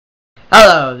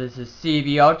Hello, this is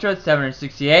CB Ultra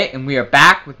 768, and we are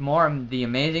back with more of the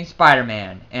Amazing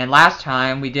Spider-Man. And last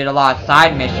time we did a lot of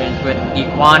side missions with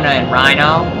Iguana and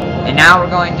Rhino, and now we're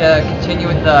going to continue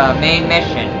with the main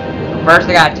mission. First,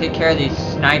 I gotta take care of these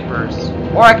snipers,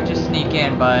 or I could just sneak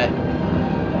in, but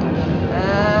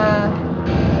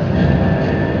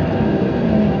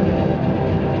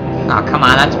oh, come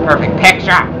on, that's a perfect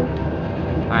picture.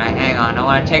 Alright, hang on, I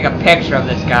want to take a picture of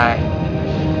this guy.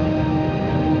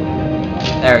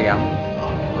 There we go.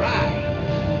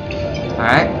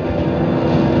 Alright.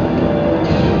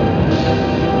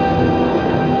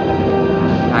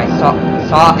 I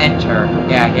saw enter.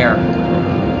 Yeah, here.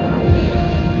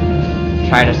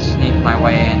 Try to sneak my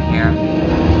way in here.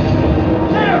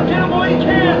 Get him while you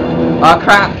can! Oh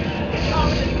crap!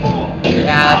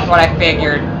 Yeah, that's what I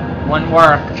figured. Wouldn't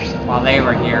work while they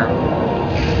were here.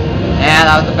 Yeah,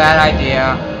 that was a bad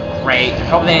idea. Great. I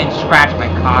hope they didn't scratch my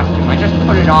costume. I just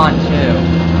put it on too.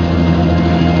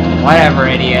 Whatever,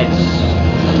 idiots.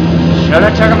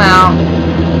 Shoulda took him out.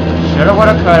 Shoulda,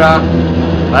 woulda, coulda.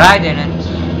 But I didn't.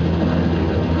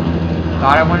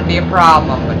 Thought it wouldn't be a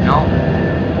problem, but no.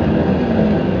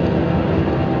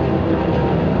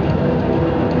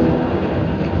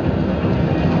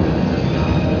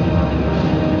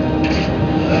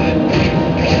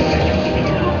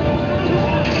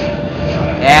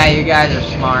 Yeah, you guys are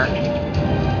smart.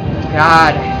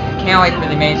 God, I can't wait for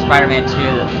the Amazing Spider-Man 2.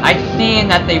 I've seen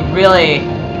that they really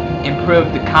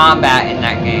improved the combat in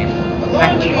that game.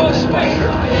 Electro Spider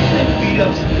and beat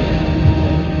up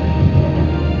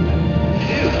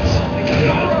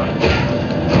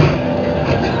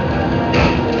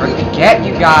Forget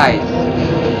you guys.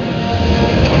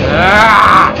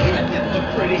 That didn't look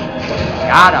pretty.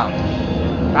 Got him.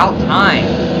 About time.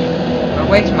 Don't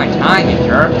waste my time, you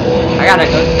jerks. I gotta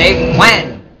go save Gwen.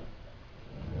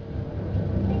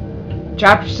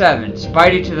 Chapter 7,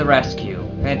 Spidey to the rescue.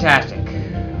 Fantastic.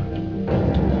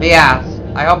 But yeah,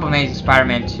 I hope Amazing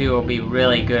Spider-Man 2 will be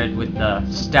really good with the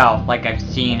stealth, like I've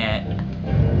seen it.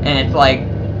 And it's like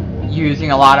using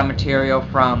a lot of material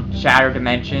from Shattered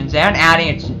Dimensions and adding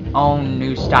its own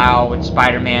new style with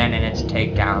Spider-Man and its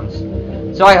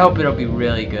takedowns. So I hope it'll be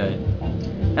really good.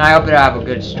 And I hope it'll have a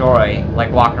good story,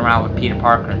 like walking around with Peter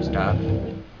Parker and stuff.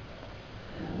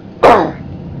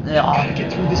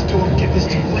 Get through this door and get this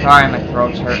to Gwen. Sorry, my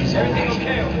throat's hurting. Everything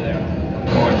okay over there? Of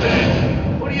course it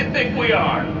is. What do you think we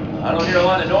are? I don't hear a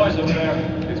lot of noise over there.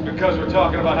 It's because we're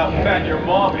talking about how fat your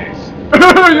mom is.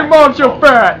 Your mom's so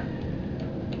fat!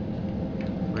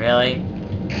 Really?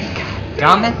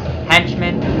 Dumbest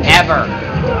henchman ever.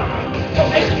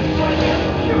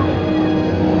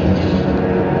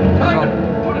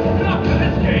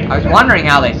 I was wondering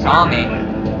how they saw me.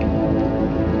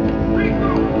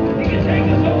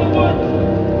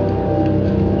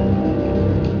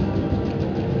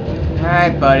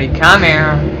 Alright, buddy, come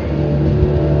here.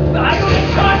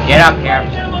 Get up here.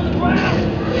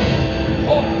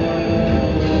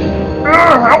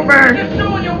 Help me! You're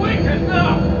showing your weakness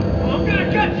now. I'm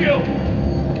gonna get you.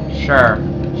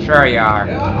 Sure you are.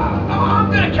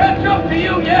 I'm gonna catch up to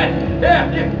you yet. Yeah,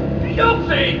 you'll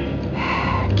see.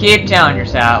 Keep telling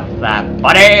yourself that,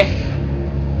 buddy.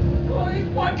 Oh, he's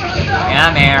wiping us out.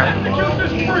 Come here.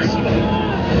 Massachusetts free.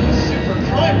 Super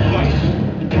crime fight.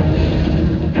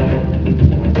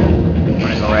 I'm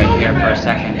gonna go right here for a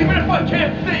second. Even if I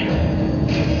can't see you.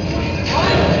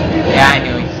 Yeah, I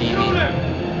knew he'd see me.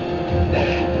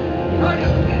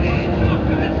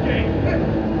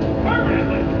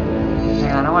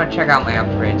 Hang on, I want to check out my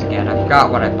upgrades again. I forgot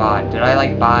what I bought. Did I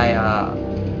like buy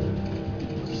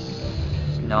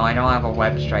no, I don't have a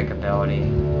web strike ability.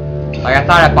 Like I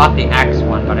thought I bought the X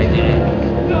one, but I didn't.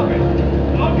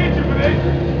 I'll get you for this.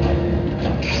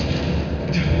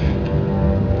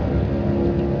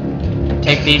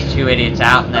 Take these two idiots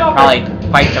out and then probably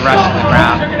fight the rest of the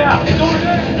crowd. Check it out. It's over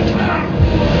there.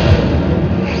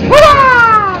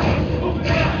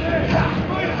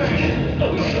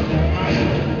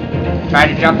 Try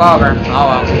to jump over. Oh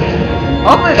well.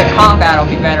 Hopefully the combat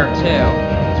will be better too.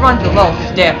 This one's a little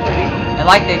stiff. And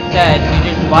like they said, you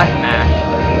just button mash.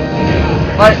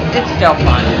 But it's still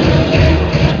fun.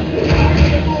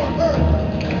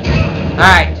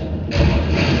 Alright.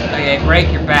 Okay, break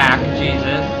your back,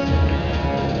 Jesus.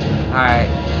 Alright.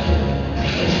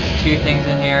 Two things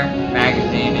in here.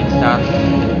 Magazine and stuff.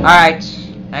 Alright.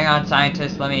 Hang on,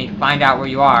 scientist. Let me find out where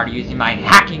you are using my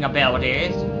hacking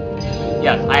abilities.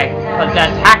 Yes, I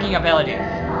possess hacking abilities.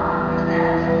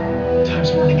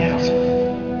 Time's running out.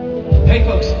 Hey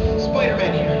folks,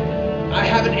 Spider-Man here. I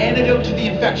have an antidote to the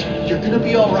infection. You're gonna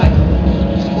be alright.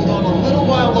 Just hold on a little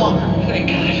while longer. Thank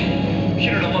God.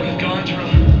 You don't know what we've gone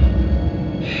through.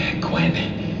 Gwen,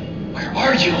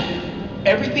 are you?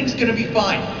 Everything's gonna be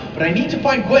fine, but I need to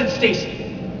find Gwen Stacy.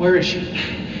 Where is she?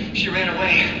 She ran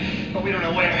away, but we don't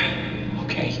know where.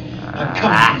 Okay, I'm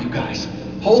coming for you guys.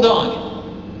 Hold on.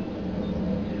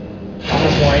 I'll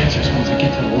have more answers once I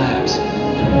get to the labs.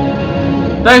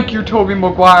 Thank you, Tobey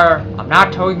Maguire. I'm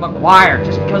not Tobey Maguire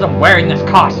just because I'm wearing this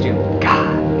costume.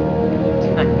 God.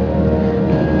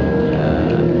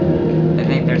 I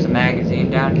think there's a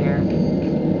magazine down here.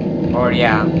 Or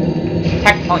yeah.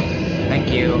 Tech points. Thank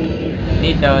you.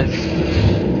 Need those.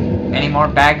 Any more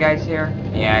bad guys here?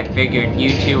 Yeah, I figured you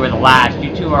two were the last.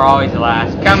 You two are always the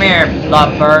last. Come here,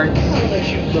 lovebirds. I'll let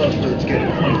you lovebirds get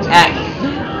acquainted.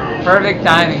 Perfect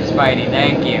timing, Spidey.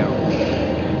 Thank you.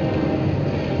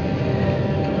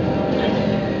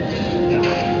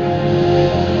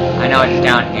 I know it's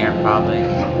down here, probably.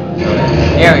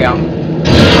 Here we go.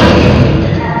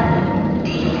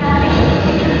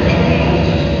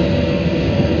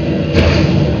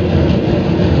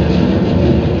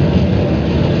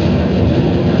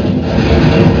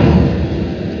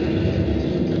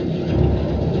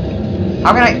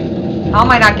 How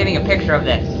am I not getting a picture of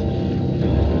this?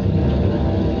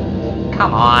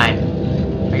 Come on.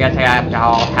 I guess I have to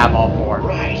have all four.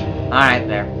 Right. Alright,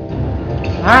 there.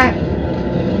 Alright.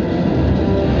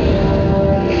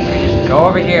 Let me just go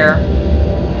over here.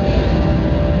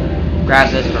 Grab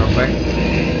this real quick.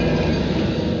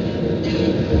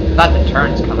 Thought the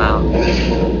turns come out.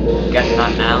 Guess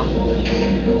not now.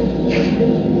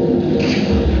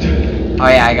 Oh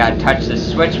yeah, I gotta touch the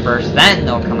switch first, then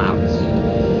they'll come out.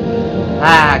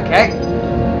 Okay.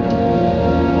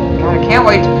 God, I can't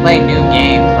wait to play new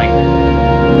games like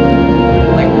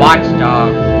Watch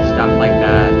Dogs and stuff like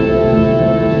that.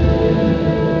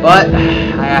 But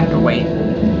I have to wait.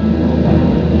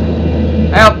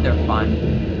 I hope they're fun.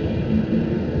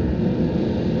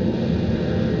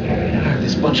 I have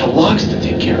this bunch of logs to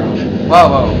take care of. Whoa,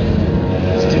 whoa.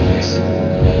 Let's do this.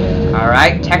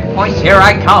 Alright, tech points, here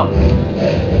I come.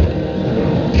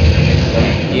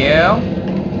 Thank you.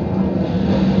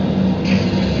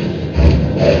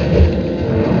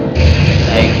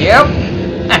 Thank you.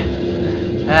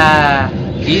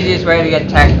 Easiest way to get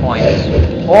tech points.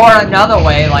 Or another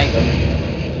way, like,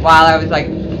 while I was, like,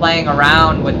 playing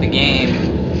around with the game,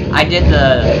 I did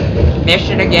the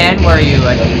mission again where you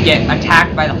get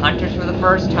attacked by the hunters for the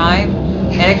first time,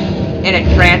 and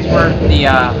it transferred the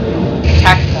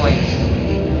tech points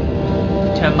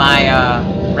to my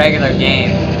regular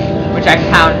game, which I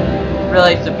found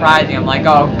really surprising. I'm like,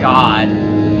 oh god.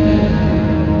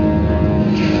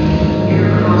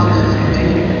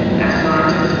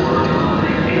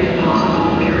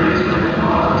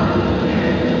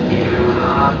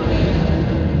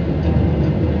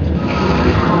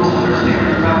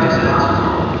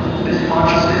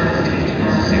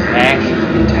 Okay.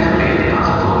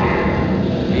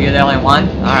 Are you the only one?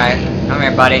 Alright. Come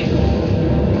here, buddy.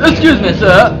 Excuse me,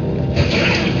 sir.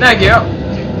 Thank you.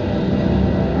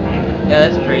 Yeah,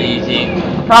 that's pretty easy.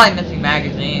 I'm probably missing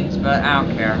magazines, but I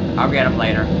don't care. I'll get them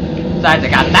later. Besides, I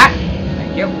got that.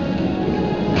 Thank you.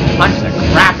 Punch the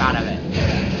crap out of it.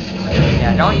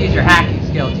 Yeah, don't use your hacking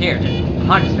skills here. Just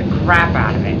punch the crap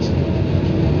out of it.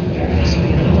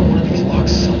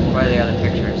 What are the other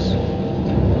pictures?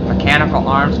 Mechanical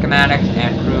arm schematics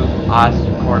and proof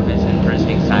Oscorp is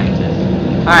interesting scientists.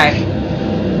 Alright.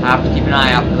 I have to keep an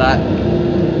eye out for that.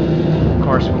 Of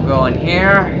course, we'll go in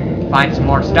here, find some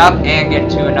more stuff, and get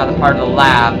to another part of the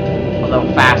lab a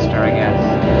little faster, I guess.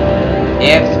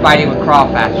 If Spidey would crawl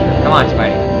faster. Come on,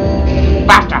 Spidey.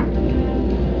 Faster!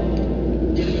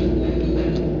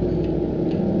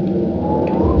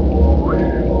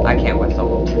 I can't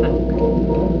whistle.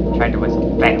 Trying to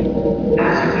whistle. Bam.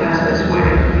 As you pass this way,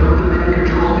 you'll need the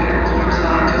control panels for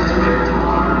scientists to be able to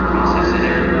monitor the process in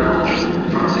area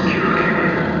from security.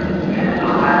 The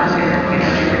labs and energy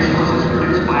resources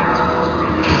produced by Oscorp.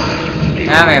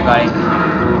 Come here, buddy.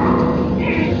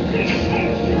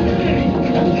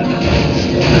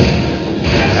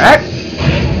 Alright.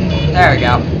 There we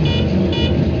go.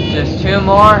 Just two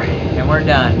more, and we're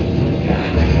done.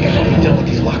 I'll be done with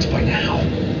these locks by now.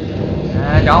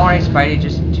 Don't worry, Spidey.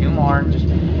 Just two more. Just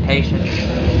patience.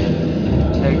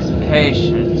 Takes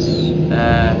patience.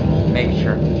 Make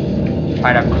sure.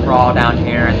 Try to crawl down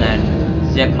here and then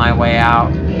zip my way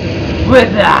out.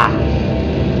 With that.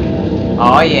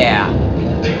 Oh yeah.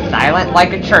 Silent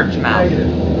like a church mouse.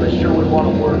 I sure would want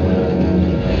to work.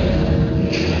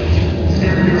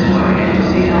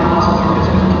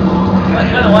 I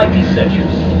kind of like these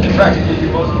sections. They practically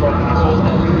do most of our controls.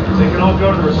 They can all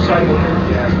go to the recycle bin, if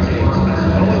you ask me.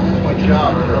 I don't want to lose my job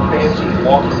in a fancy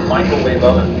walking microwave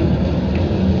oven.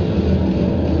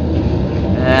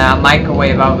 Yeah, Nah,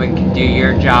 microwave oven can do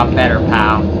your job better,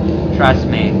 pal. Trust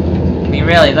me. I mean,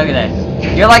 really, look at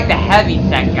this. You're like the heavy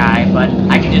set guy, but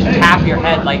I can just tap your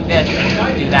head like this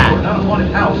and do that. Not a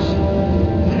haunted house.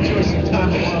 Enjoy some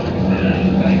time alone.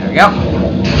 There we go.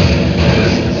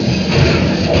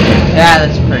 Yeah,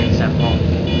 that's pretty simple.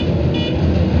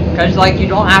 Because, like, you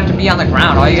don't have to be on the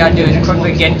ground. All you gotta do is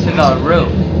quickly get to the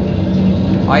roof.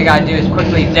 All you gotta do is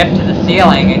quickly zip to the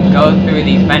ceiling and go through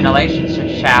these ventilation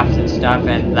shafts and stuff,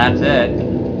 and that's it.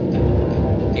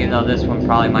 Even though this one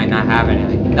probably might not have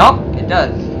anything. Nope, it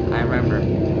does. I remember.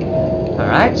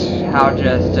 Alright, I'll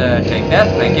just take this.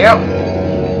 Thank you.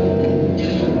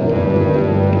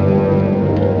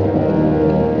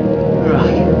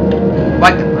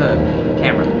 What the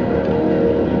camera?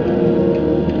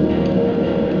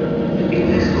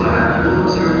 In this lab, you will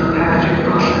observe the packaging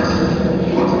process.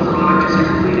 Once the product is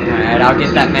completed, Alright, I'll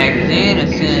get that magazine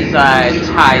as soon as I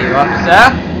tie you up,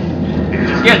 sir.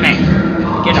 Excuse me.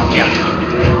 Get up here.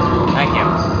 Thank you.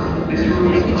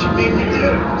 Look what you made me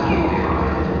do.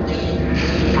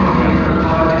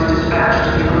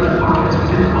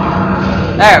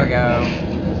 There we go.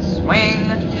 Swing.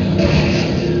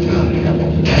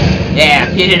 Yeah,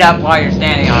 beat it up while you're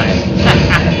standing on it.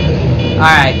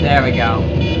 Alright, there we go.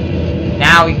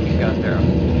 Now we can go through.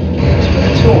 Thanks for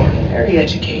the tour. Very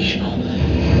educational.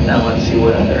 Now let's see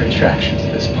what other attractions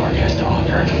this park has to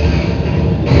offer.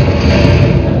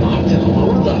 Off to the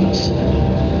lower levels.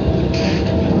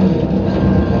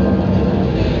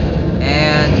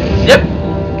 And zip!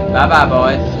 Bye-bye,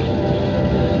 boys.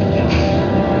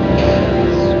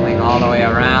 Swing all the way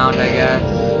around, I guess.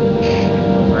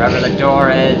 Wherever the door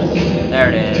is, there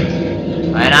it is.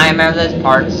 And I remember this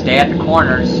part, stay at the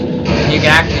corners. You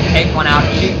can actually take one out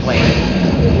cheaply.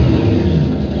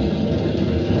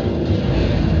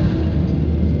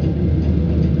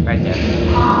 Right there.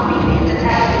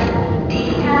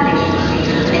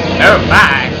 Oh,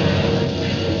 bye!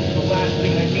 The last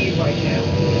thing I need right now.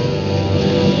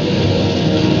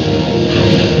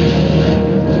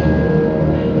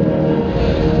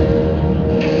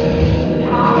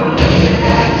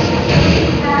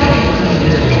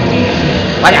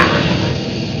 Vaya!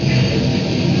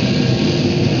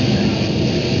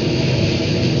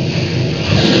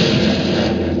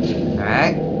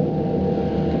 Alright.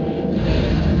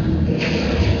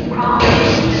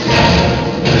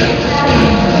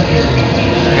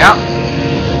 There we go.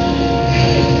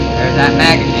 There's that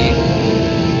magazine.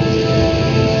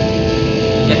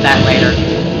 Get that later.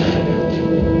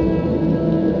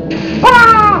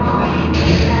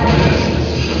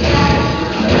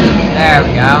 There we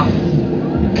go.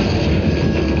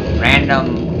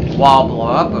 Random wall blow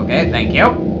up. Okay, thank you.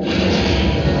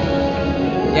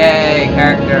 Yay,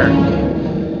 character.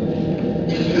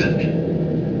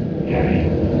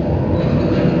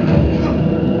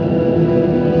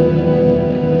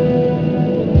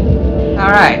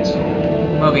 Alright.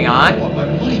 Moving I on. want my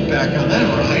money back on that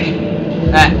ride.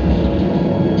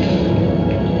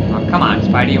 Oh, come on,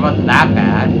 Spidey. It wasn't that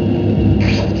bad.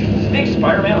 You think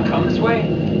Spider-Man will come this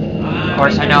way? Of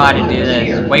course, I know how to do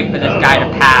this. Wait for this guy to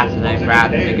pass and then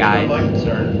grab the guy. My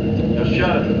concern. Now,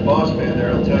 Sean, the boss man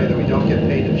there, will tell you that we don't get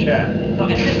paid to chat. Look,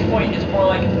 at this point, it's more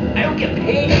like, I don't get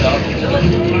paid enough to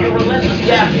listen to your relentless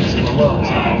yapping.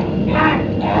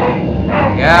 There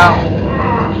we go.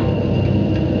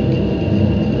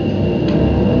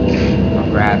 I'll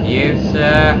grab you,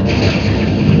 sir.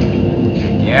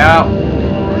 Yep.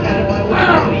 Out of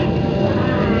my way.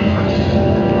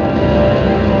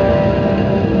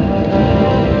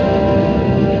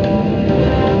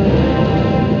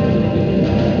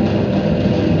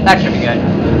 That should be good.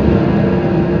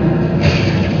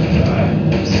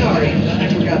 Sorry, I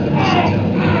forgot the mistletoe.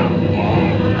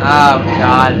 Oh,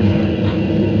 God.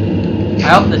 I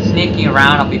hope the sneaking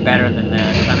around will be better than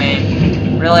this. I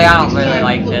mean, really, I don't really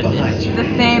like this. It's the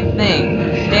same thing.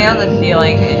 Stay on the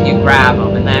ceiling and you grab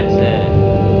them, and that's it.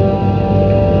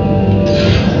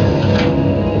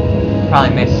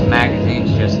 Probably missed some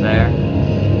magazines just there.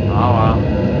 Oh, well.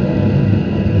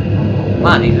 Come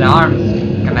on, these arms.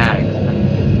 Schematics.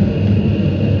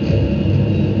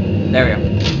 There we go.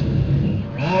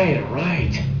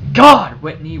 Right. God,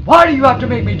 Whitney, why do you have to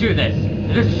make me do this?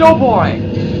 It is so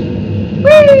boring.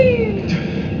 Whee!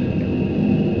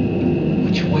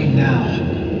 Which way now?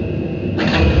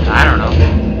 I don't know.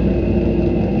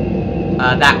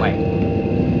 That way.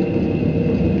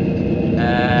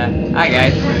 Hi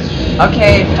guys.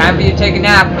 Okay, it's time for you to take a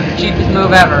nap for the cheapest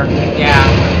move ever. Yeah.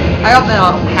 I hope they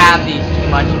don't have these too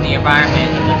much in the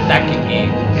environment in the second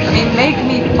game. I mean, make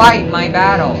me fight my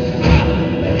battles.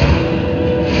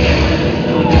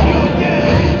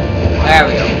 There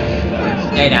we go.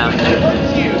 Stay down.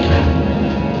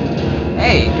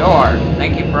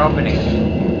 Thank you for opening it.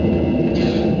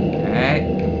 Okay.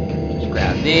 Just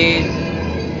grab these.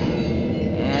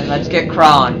 And let's get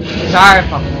crawling. Sorry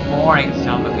if I'm boring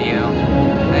some of you.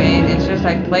 I mean, it's just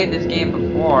I played this game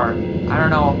before. I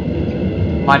don't know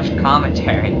much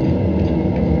commentary.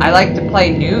 I like to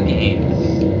play new games.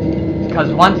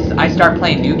 Because once I start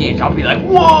playing new games, I'll be like,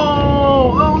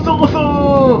 whoa! That was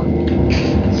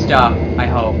awesome! Stuff, I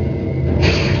hope.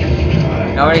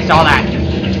 Nobody saw that.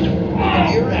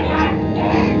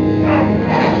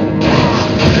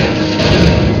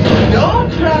 Don't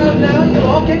drown now, you'll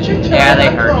all get your turn. Yeah, they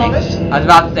I heard promise. me. I was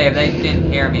about to say, if they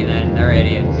didn't hear me then, they're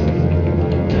idiots.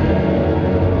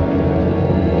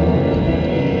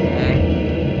 Okay.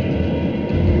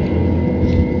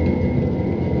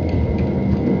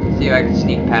 See if I can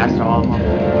sneak past all of them.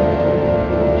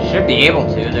 Should be able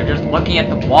to. They're just looking at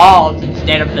the walls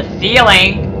instead of the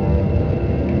ceiling.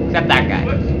 Except that guy.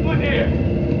 Let's split here.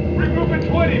 Regroup at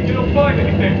 20 if you don't find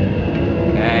anything.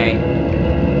 Okay.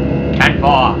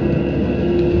 10-4.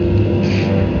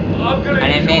 I'm gonna I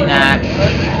didn't enjoy mean that.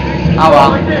 Right Oh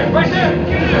well. there, right there.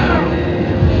 Get it.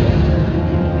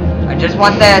 I just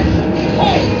want this.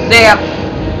 See ya.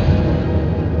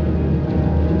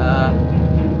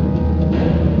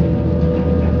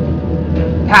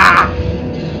 Ha!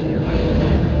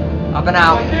 Up and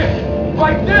out. Right there.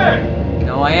 Right there.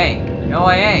 No, I ain't. No,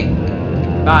 I ain't.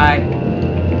 Bye.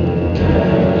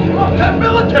 Look, that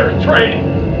military training.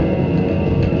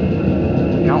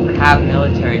 I don't have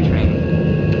military training.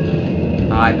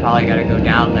 Oh, I probably gotta go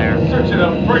down there. Searching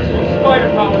up breakthrough spider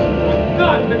powers was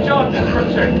not in the job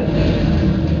description.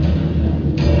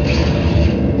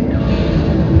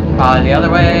 Probably the other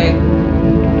way.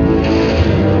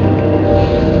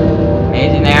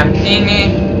 Amazing they haven't seen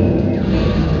me.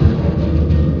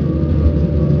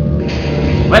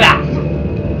 With that.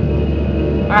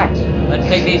 Alright, let's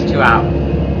take these two out.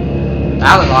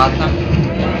 That was awesome.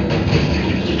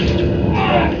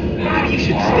 You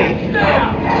should stay there.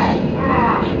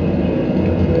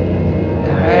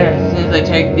 Alright, as soon as I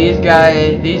take these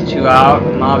two out,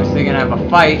 I'm obviously gonna have a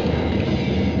fight.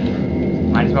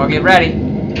 Might as well get ready.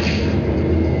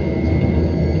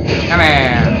 Come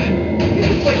here. You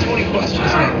can play 20 questions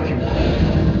now if you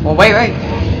want. Well, wait.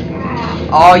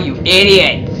 Oh, you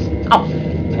idiots. Oh,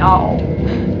 no.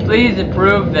 Please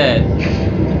improve this.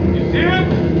 You see him?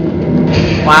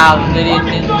 Wow, this idiot's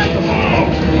in.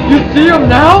 You see him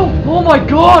now? Oh my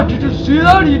god, did you see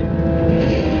that?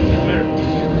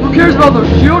 Who cares about those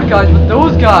shield guys, but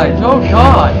those guys? Oh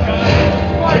god.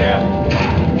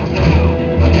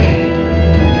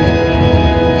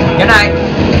 Good night.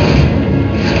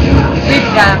 Sleep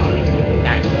time.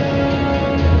 Nice.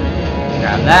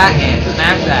 Grab that and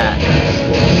smash that.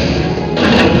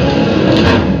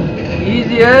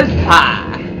 Easy as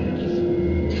pie.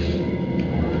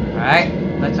 Alright,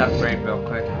 let's upgrade real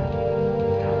quick.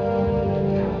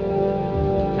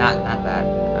 Not that.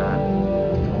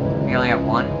 We only have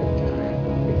one.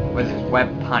 What is this? Web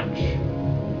punch.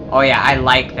 Oh yeah, I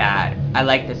like that. I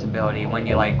like this ability. When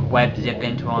you like web zip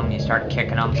into them, you start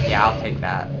kicking them. Yeah, I'll take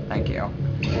that. Thank you.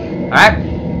 Alright,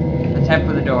 let's head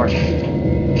for the door.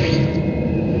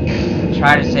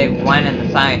 Try to save Gwen and the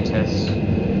scientists.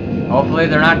 Hopefully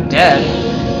they're not dead.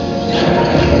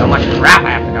 So much crap I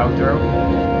have to go through.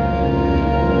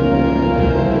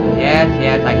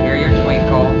 Yes, I hear your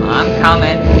twinkle. I'm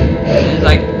coming. As soon as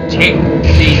I take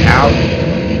these out.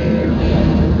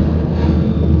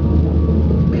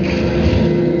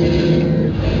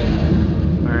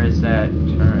 Where is that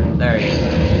turn? There he is.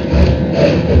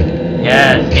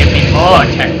 Yes, give me more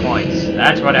checkpoints.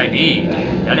 That's what I need.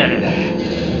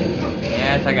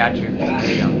 Yes, I got you. There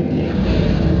you go.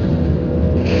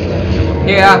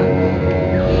 Here.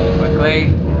 Quickly.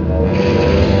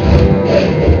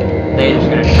 They're just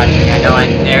gonna touch me. I know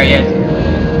there he is.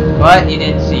 But you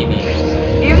didn't see me.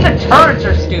 Even the turrets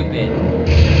are stupid.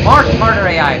 More smarter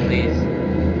AI, please.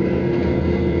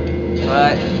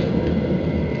 But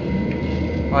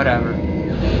whatever.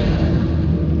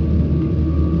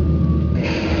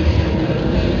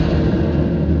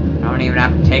 I don't even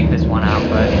have to take this one out,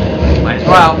 but might as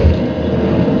well.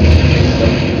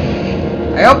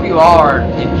 I hope you all are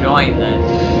enjoying this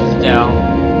still.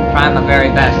 Trying my very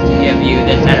best to give you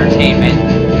this entertainment.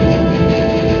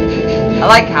 I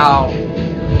like how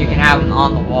you can have him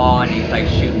on the wall and he's like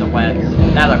shooting the webs.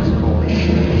 That looks cool.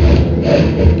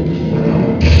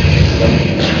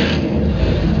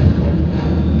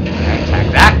 Alright, attack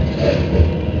that.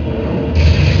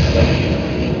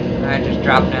 Alright, just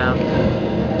drop down.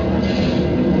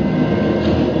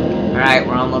 Alright,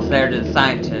 we're almost there to the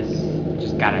scientists.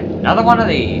 Just got another one of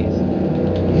these.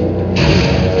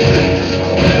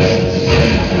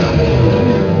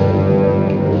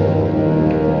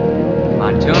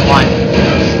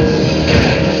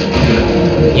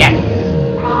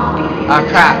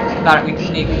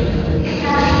 sneak.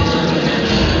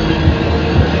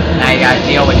 Now you gotta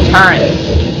deal with turrets.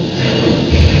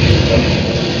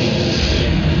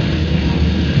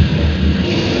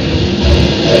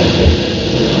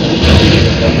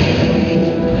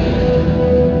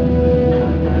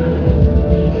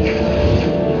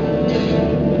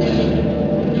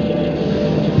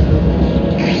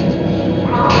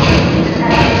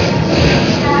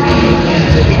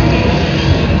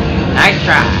 Nice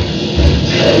try.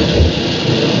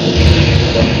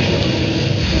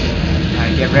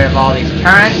 Gotta get rid of all these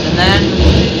turrets and then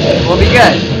we'll be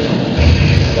good.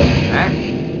 Alright.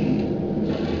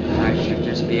 I should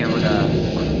just be able to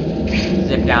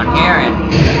zip down here and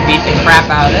beat the crap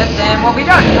out of this and we'll be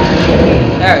done.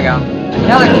 There we go.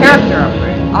 Another character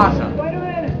upgrade. Awesome.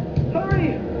 Spider-Man,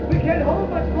 hurry! We can't hold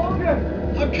much longer.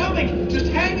 I'm coming. Just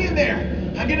hang in there.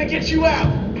 I'm gonna get you out.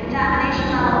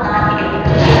 Contamination level not needed.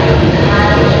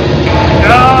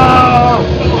 No!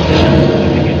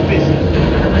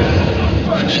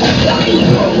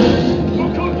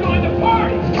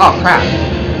 Oh crap.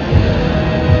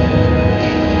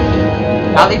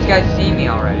 How these guys see me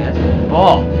already? That's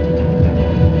bull.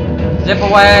 Zip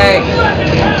away!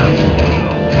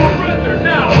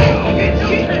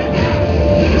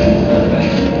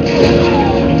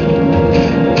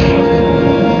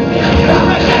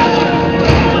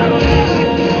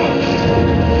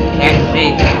 Can't see.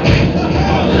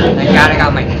 Thank God I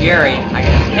got my fury. I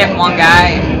can just hit one guy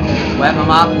and web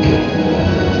him up.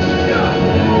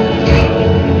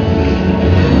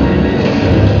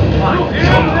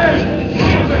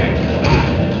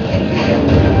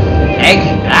 Take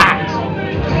that!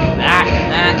 That.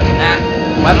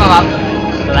 Web him up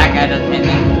so that guy doesn't hit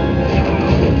me.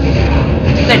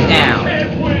 Sit down.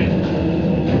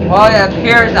 Well, it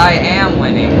appears I am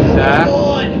winning, sir. Come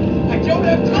on! I don't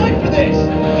have time for this!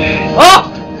 Oh!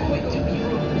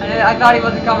 I thought he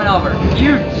wasn't coming over.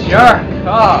 You jerk!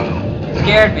 Oh,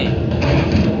 scared me.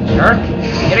 Jerk?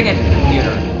 Get against the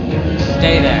computer.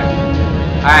 Stay there.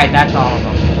 Alright, that's all of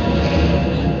them.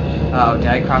 Uh oh, did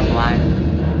I cross the line?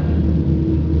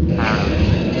 I don't know.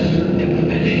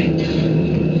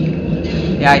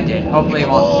 Yeah, I did. Hopefully he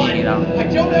won't see me though. I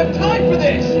don't have time for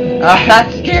this!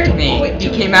 That scared me. He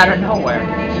came out of nowhere.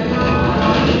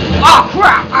 Oh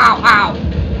crap! Ow, ow!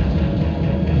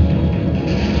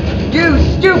 You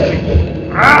stupid!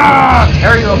 Ah,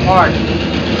 tear you apart.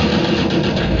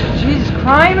 Jesus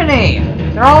criminy!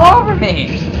 They're all over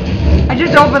me! I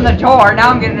just opened the door, now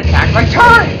I'm getting attacked by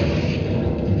turrets!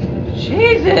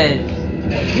 Jesus!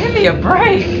 Give me a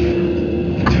break!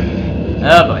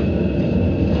 Oh boy.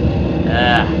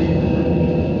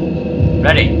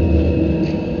 Ready?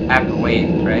 I have to wait,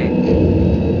 right?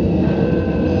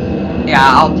 Yeah,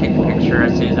 I'll take the picture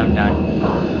as soon as I'm done.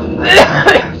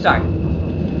 Sorry.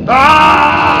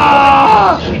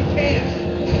 Ah!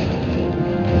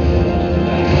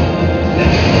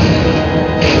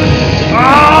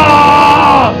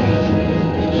 Ah!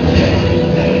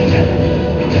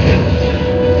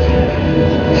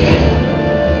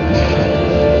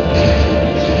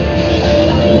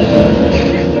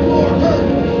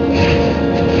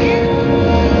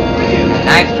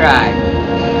 Nice try.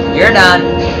 You're done.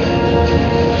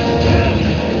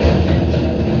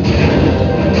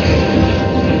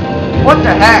 What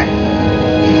the heck?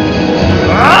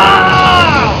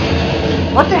 Ah!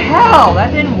 What the hell?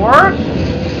 That didn't work?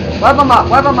 Web them up,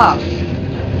 web them up.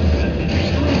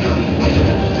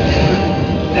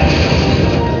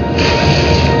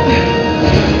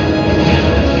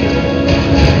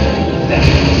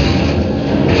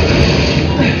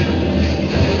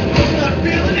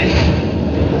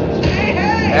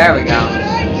 There we go.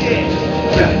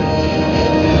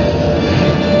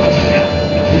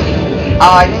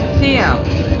 Oh, I didn't see him.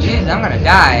 Jeez, I'm gonna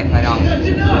die if I don't.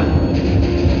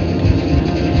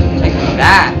 Take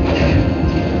that.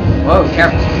 Whoa,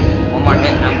 careful. One more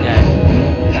hit and I'm dead.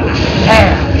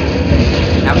 There.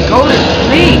 Now go to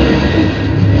sleep.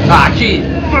 Ah, jeez.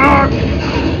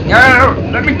 No,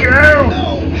 let me go.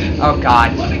 Oh,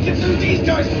 God. Let me get through these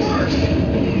guys first.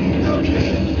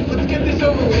 Okay, let's get this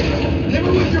over with. Hit me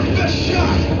with your best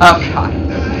shot. Oh, God.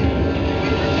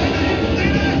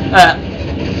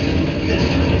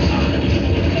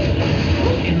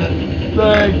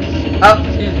 Thanks. Oh,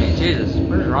 excuse me, Jesus.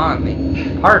 What is wrong with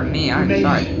me? Pardon me, I'm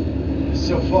sorry.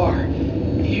 So far.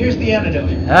 Here's the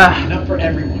antidote. Not for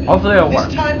everyone. Hopefully it'll work.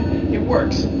 This time, it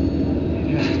works.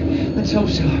 Yeah, let's hope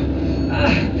so.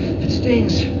 It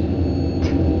stings.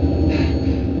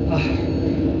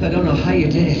 I don't know how you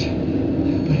did it,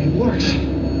 but it works.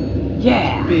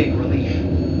 Yeah. Big relief.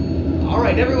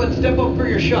 Alright, everyone step up for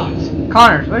your shots.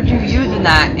 Connors, what did you use in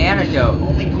that antidote?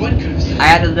 Only Gwen could have said. I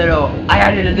added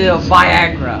a little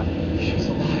Viagra. She's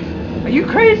alive. Are you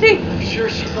crazy? I'm sure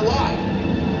she's alive.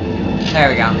 There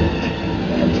we go.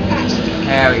 Fantastic.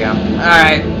 There we go.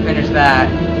 Alright, finish that.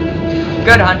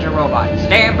 Good hunter robot.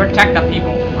 Stay and protect the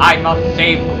people. I must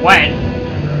save Gwen.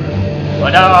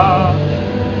 Ta-da!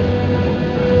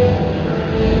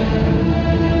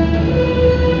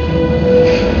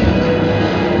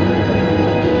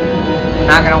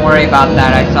 Not gonna worry about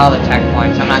that. I saw the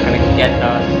checkpoints. I'm not gonna get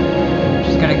those. I'm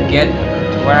just gonna get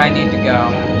to where I need to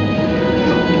go.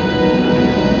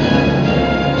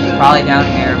 It's probably down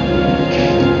here.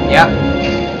 Yep.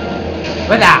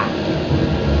 With that.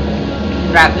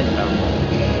 Grab this though.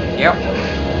 Yep.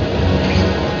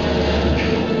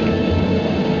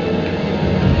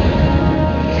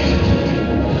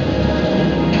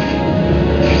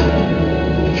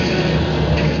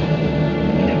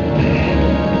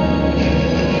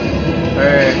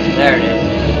 There it is.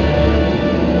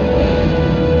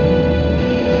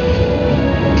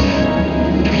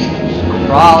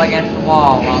 Crawl against the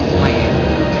wall while swinging.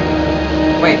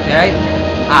 Wait, did I?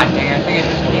 Ah, dang, I think it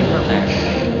just came from there.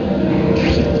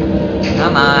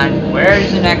 Come on,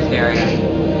 where's the next area?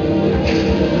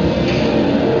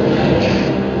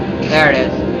 There it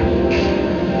is.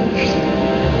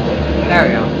 There we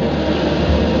go.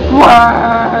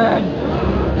 Gwen!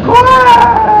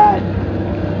 Gwen!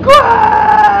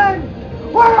 Gwen!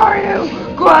 Where are you?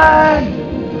 Gwen!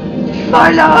 My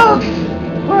love!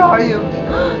 Where are you?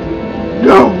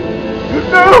 No!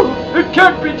 No! It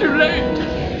can't be too late!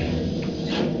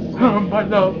 Oh, my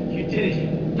love. You did it.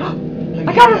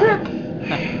 I got a rip!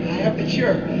 I have the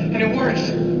cure, and it works.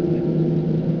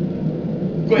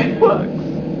 Gwen? It works.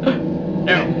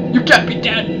 No, you can't be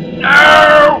dead. No!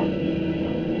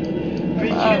 I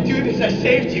can't do this. I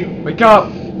saved you. Wake up.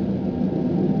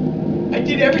 I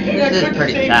did everything I This could is to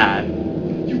pretty save sad. you.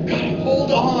 You've got to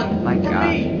hold on. My for God.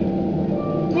 me.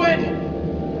 Gwen!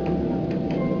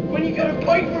 Gwen, you gotta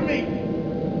fight for me.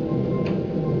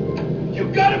 You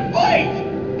gotta fight!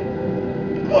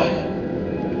 Gwen!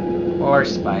 Or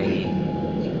Spidey.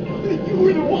 You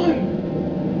were the one.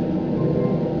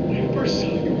 When I first saw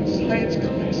you in science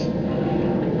class,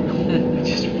 I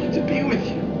just wanted to be with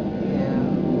you.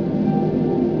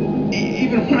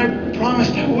 Even when I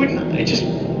promised I wouldn't, I just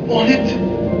wanted to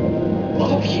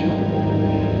love you.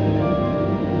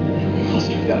 I'm lost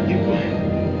without you, Gwen.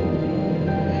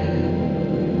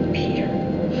 Peter.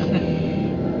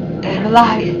 I'm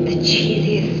alive. That is the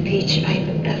cheesiest speech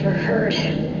I've ever heard.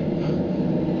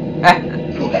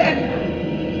 Gwen!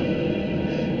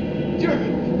 You're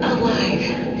Alive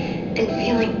and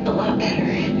feeling a lot better.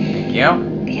 Thank you.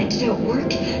 The antidote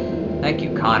works. Thank you,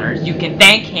 Connors. You can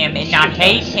thank him and not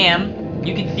hate him.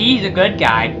 You can see he's a good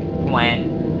guy,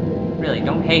 Gwen. Really,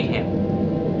 don't hate him.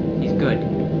 He's good.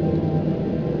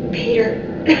 Peter,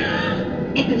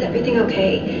 is everything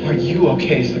okay? Are you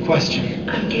okay is the question.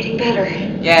 I'm getting better.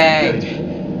 Yay.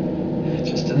 Good.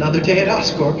 Just another day at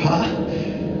Oscorp, huh?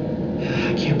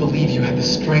 I can't believe you had the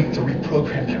strength to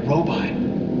reprogram that robot.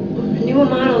 The newer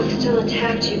models still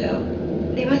attacked you, though.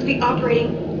 They must be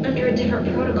operating under a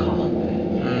different protocol.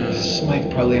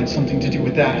 Smythe probably had something to do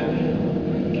with that.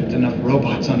 Kept enough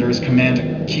robots under his command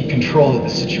to keep control of the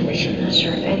situation. I'm not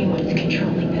sure if anyone's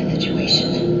controlling the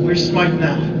situation. Where's Smythe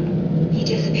now? He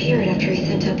disappeared after he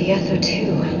sent out the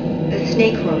SO2, the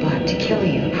snake robot, to kill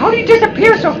you. How did he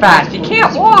disappear so fast? He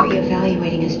can't walk.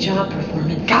 Reevaluating his job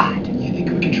performance. God. You think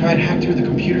we can try and hack through the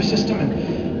computer system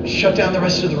and shut down the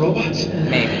rest of the robots?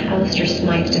 Maybe. Alistair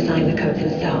Smythe designed the codes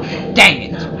himself. Dang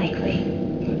it. Not likely.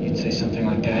 Thought you'd say something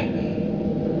like that.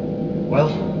 Well,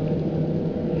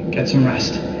 get some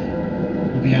rest.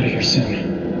 We'll be out of here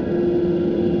soon.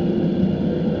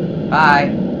 Bye.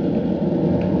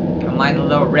 Don't mind the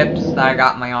little rips that I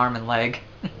got in my arm and leg.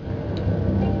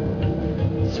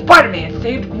 Spider-Man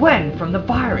saved Gwen from the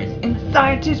virus, and the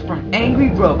scientists from angry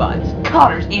robots.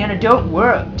 Connor's antidote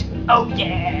worked. Oh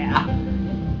yeah!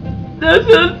 This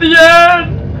is the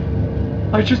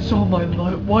end! I just saw my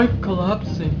wife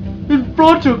collapsing in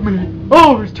front of me.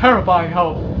 Oh, it was terrifying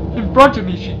how in front of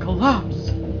me she collapsed.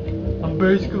 I'm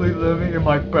basically living in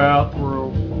my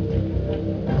bathroom.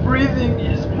 Breathing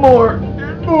is more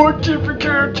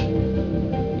difficult.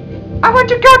 I want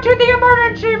to go to the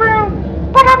emergency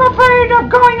room, but I'm afraid of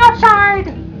going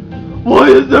outside. Why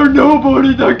is there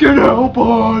nobody that can help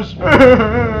us?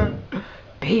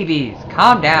 Babies,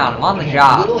 calm down. I'm on the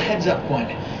job. Little heads up,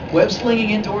 Gwen. Web slinging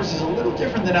indoors is a little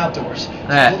different than outdoors. So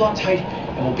hold on tight,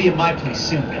 and we'll be at my place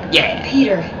soon. Yeah.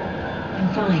 Peter, I'm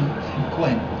fine.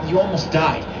 Gwen, you almost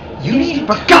died. You need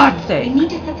For God's We sake! need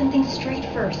to set some things straight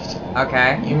first.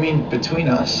 Okay. You mean between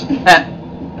us?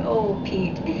 Oh,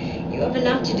 Pete, you have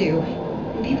enough to do.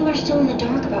 And people are still in the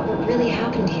dark about what really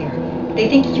happened here. They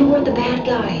think you're the bad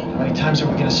guy. How many times are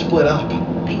we gonna split up?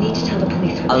 I need to tell the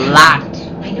police A what lot.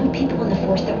 I know people in the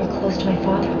force that were close to my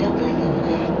father. They'll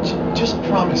listen. Just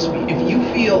promise me, if you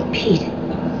feel... Pete,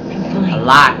 I'm fine. A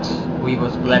lot. We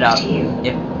will split up. Thanks to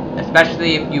you.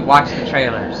 Especially if you watch the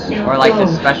trailers. Now Or like the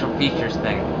go. special features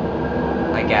thing.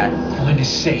 I guess. Gwen is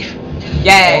safe.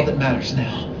 Yay! All that matters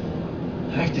now.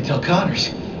 I have to tell Connors.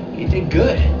 He did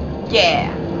good.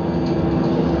 Yeah.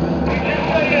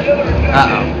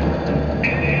 Uh-oh.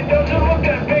 It doesn't look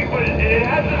that big, but it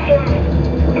has a sort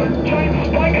of a giant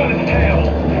spike on its tail.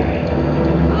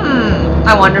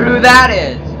 I wonder who that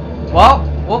is. Well,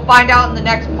 we'll find out in the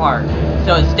next part.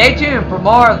 So stay tuned for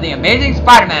more of the Amazing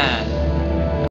Spider-Man.